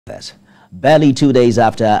This. Barely 2 days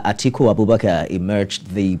after Atiku Abubakar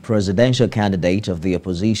emerged, the presidential candidate of the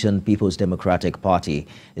opposition People's Democratic Party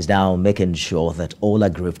is now making sure that all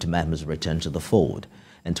aggrieved members return to the fold.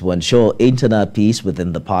 And to ensure internal peace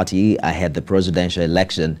within the party ahead the presidential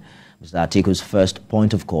election, Mr. Atiku's first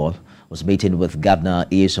point of call was meeting with Governor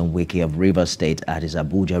Nyesom Wike of Rivers State at his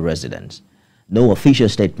Abuja residence. No official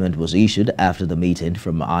statement was issued after the meeting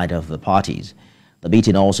from either of the parties. The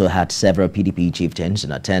meeting also had several PDP chieftains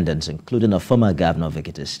in attendance, including a former governor of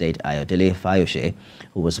Ekiti State, Ayodele Fayose,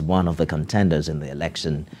 who was one of the contenders in the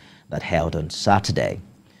election that held on Saturday.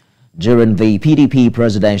 During the PDP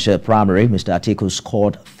presidential primary, Mr. Atiku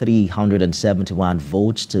scored 371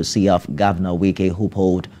 votes to see off Governor Wike, who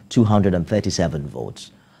polled 237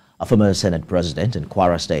 votes. A former Senate president and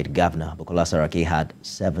Kwara State Governor Bukola Saraki had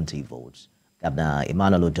 70 votes. Governor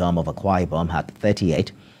Emmanuel Udom of Akwa Ibom had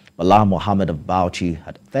 38. Bala Mohammed of Bauchi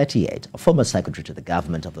had 38. A former secretary to the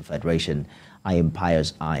government of the Federation, Ayim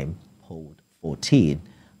Pius Ayim, polled 14,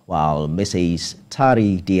 while Mrs.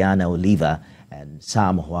 Tari Diana Oliva and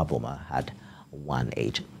Sam Huaboma had 1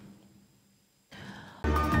 8.